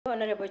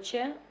Honorable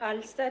Chair,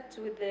 I'll start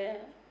with the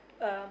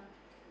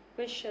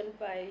question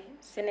by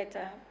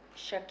Senator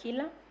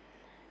Shakila.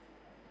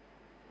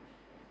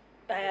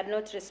 I had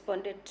not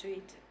responded to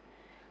it.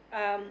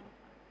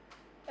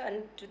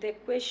 And to the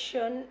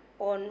question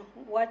on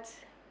what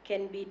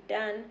can be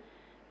done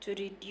to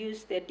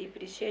reduce the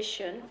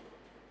depreciation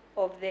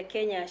of the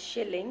Kenyan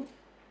shilling,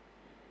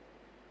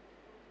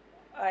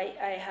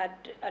 I had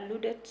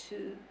alluded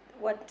to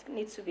what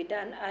needs to be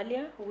done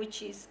earlier,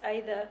 which is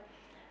either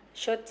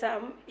short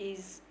term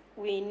is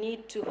we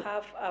need to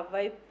have a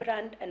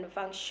vibrant and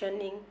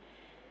functioning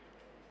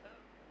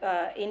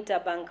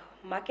interbank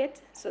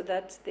market so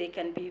that there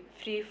can be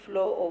free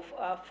flow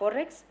of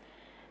forex.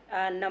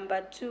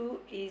 Number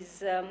two is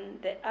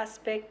the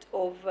aspect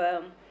of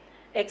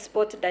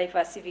export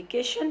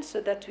diversification so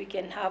that we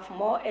can have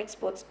more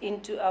exports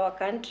into our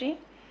country.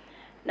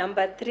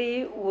 Number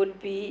three will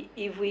be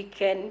if we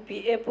can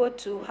be able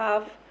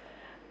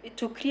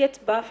to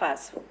create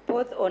buffers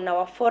both on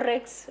our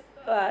forex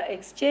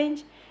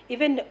exchange,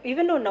 even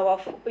on our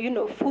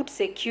food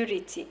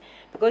security,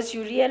 because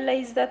you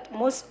realize that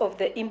most of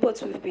the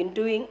imports we've been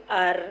doing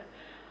are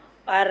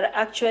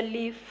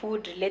actually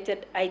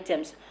food-related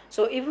items.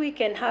 So if we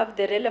can have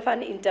the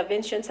relevant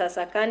interventions as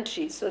a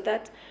country so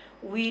that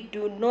we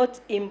do not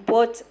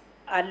import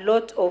a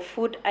lot of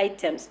food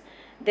items,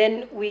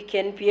 then we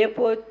can be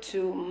able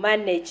to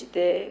manage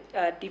the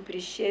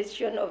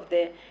depreciation of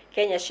the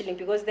Kenya shilling,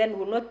 because then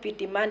we'll not be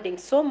demanding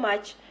so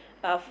much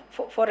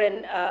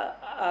foreign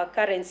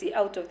currency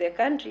out of the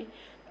country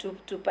to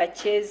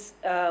purchase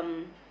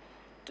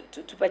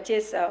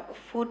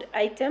food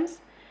items.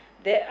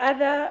 The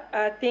other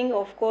thing,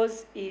 of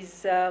course,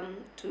 is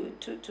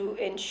to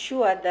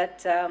ensure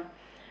that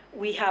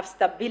we have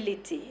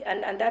stability,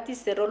 and that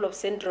is the role of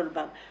central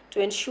bank, to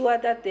ensure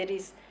that there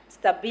is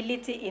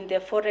stability in the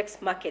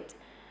forex market.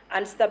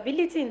 And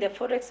stability in the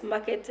forex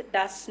market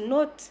does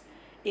not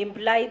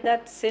imply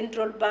that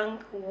central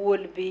bank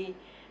will be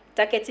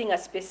targeting a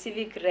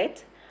specific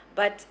rate,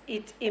 but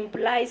it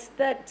implies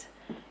that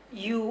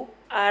you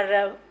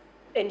are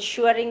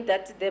ensuring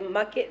that the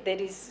market, there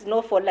is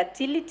no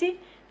volatility,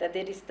 that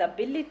there is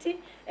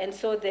stability, and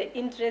so the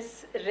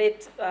interest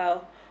rate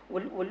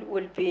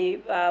will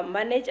be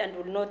managed and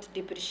will not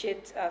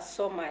depreciate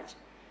so much.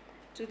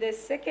 To the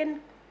second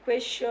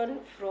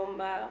question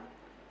from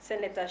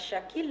Senator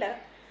Shakila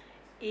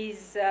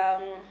is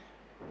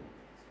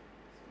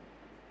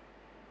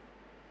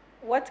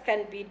what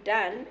can be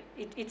done.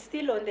 It's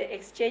still on the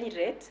exchange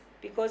rate,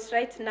 because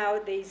right now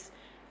there is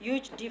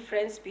huge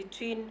difference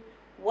between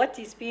what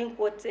is being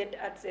quoted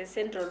at the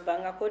central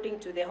bank, according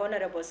to the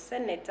Honorable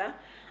Senator,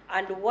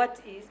 and what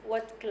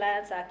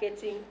clients are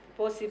getting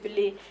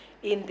possibly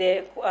in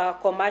the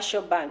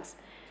commercial banks.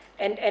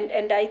 And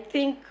I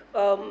think,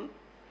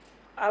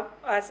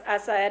 as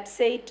I had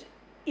said,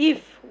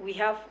 if we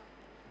have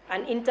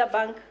an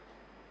interbank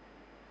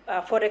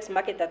forex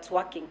market that's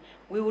working,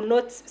 we will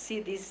not see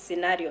this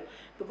scenario,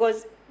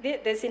 because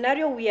the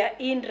scenario we are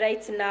in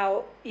right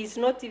now is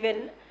not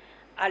even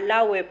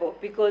allowable,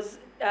 because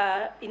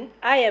in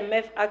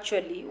IMF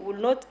actually will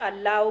not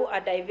allow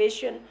a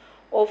diversion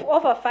of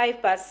over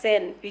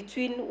 5%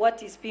 between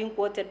what is being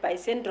quoted by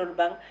central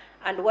bank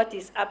and what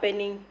is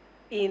happening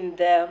in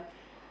the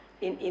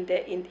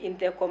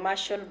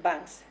commercial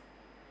banks.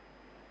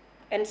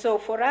 And so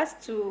for us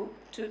to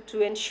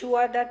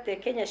ensure that the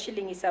Kenya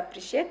shilling is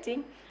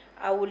appreciating,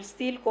 I will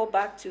still go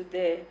back to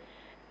the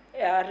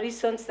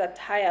reasons that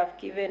I have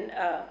given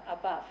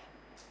above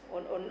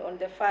on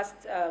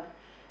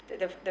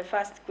the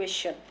first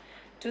question.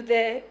 To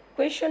the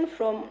question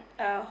from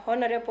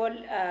Honorable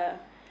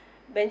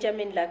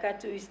Benjamin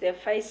Lakatu, who is the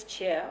Vice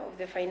Chair of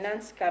the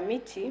Finance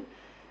Committee,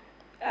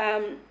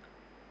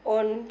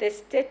 on the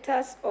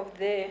status of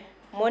the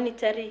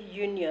monetary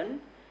union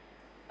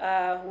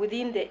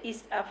within the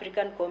East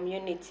African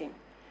community.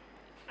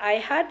 I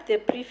had the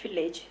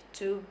privilege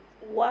to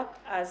work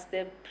as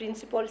the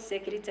Principal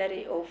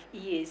Secretary of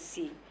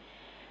EAC.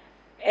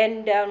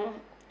 And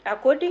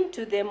according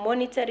to the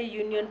Monetary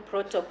Union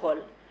Protocol,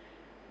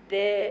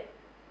 the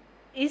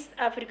East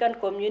African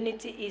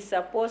community is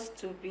supposed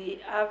to be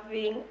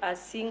having a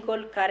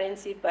single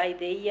currency by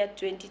the year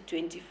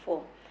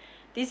 2024.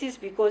 This is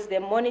because the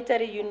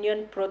Monetary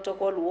Union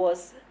Protocol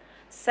was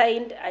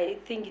signed, I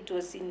think it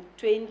was in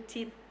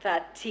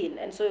 2013,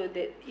 and so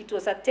it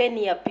was a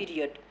 10-year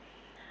period.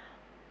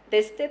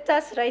 The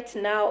status right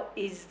now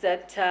is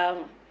that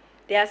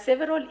there are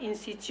several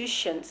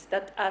institutions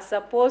that are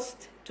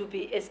supposed to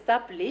be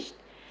established,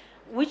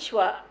 which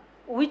were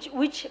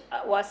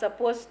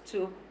supposed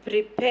to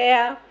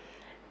prepare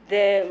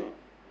the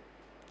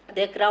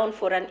ground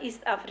for an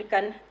East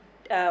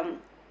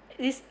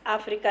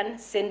African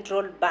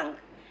Central Bank.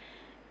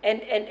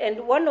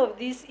 And one of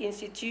these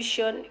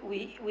institutions,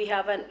 we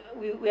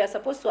are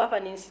supposed to have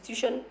an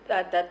institution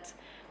that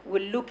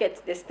will look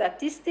at the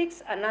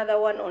statistics, another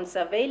one on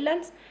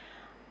surveillance,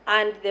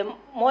 and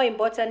more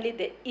importantly,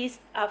 the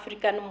East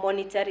African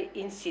Monetary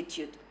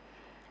Institute.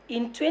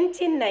 In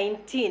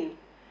 2019,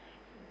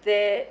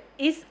 the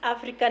East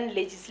African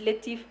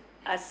Legislative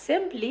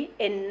Assembly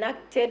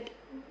enacted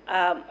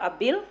a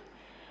bill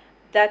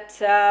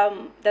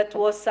that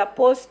was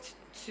supposed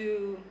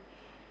to,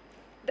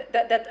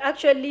 that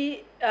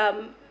actually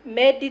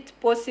made it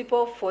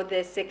possible for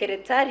the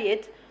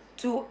Secretariat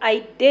to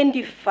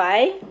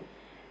identify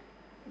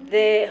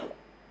the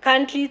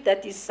country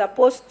that is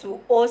supposed to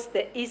host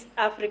the East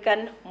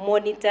African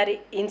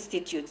Monetary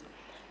Institute.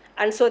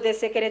 And so the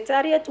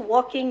Secretariat,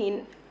 working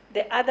in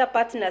the other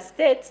partner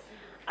states,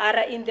 are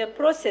in the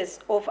process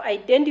of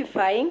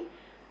identifying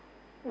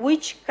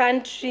which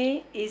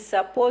country is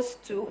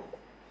supposed to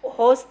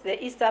host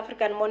the East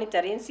African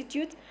Monetary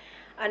Institute.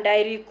 And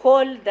I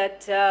recall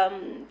that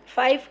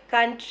 5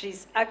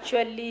 countries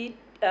actually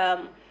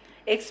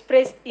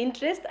expressed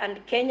interest,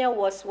 and Kenya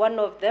was one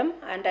of them,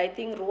 and I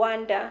think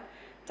Rwanda,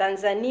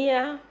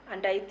 Tanzania,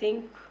 and I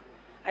think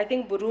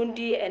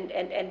Burundi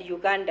and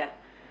Uganda.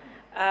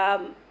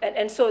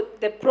 And so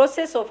the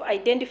process of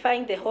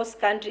identifying the host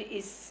country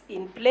is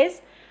in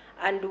place,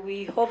 and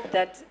we hope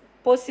that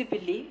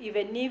possibly,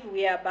 even if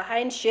we are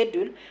behind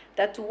schedule,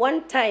 that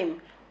one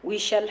time we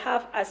shall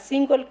have a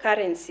single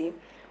currency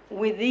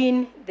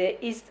within the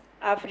East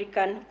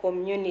African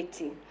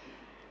community.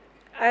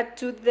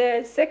 To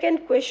the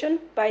second question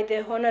by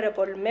the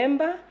honorable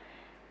member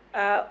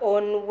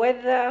on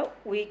whether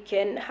we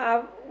can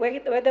have,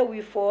 whether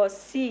we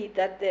foresee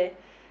that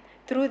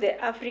through the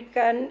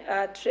African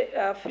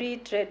free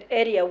trade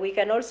area, we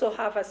can also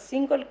have a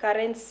single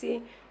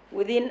currency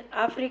within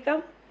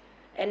Africa.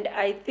 And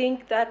I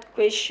think that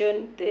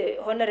question,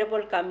 the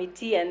honorable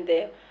committee and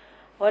the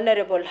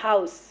honorable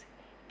House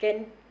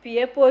can be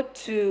able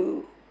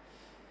to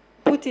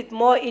put it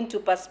more into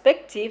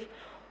perspective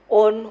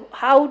on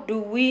how do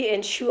we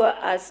ensure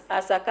as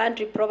a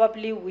country,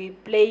 probably we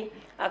play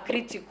a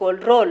critical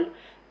role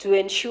to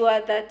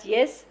ensure that,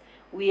 yes,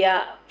 we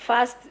are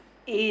fast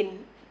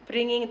in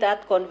bringing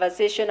that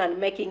conversation and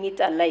making it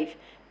alive.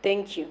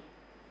 Thank you.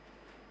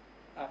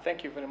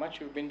 Thank you very much.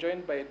 We've been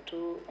joined by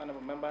 2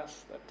 honorable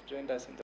members that joined us in the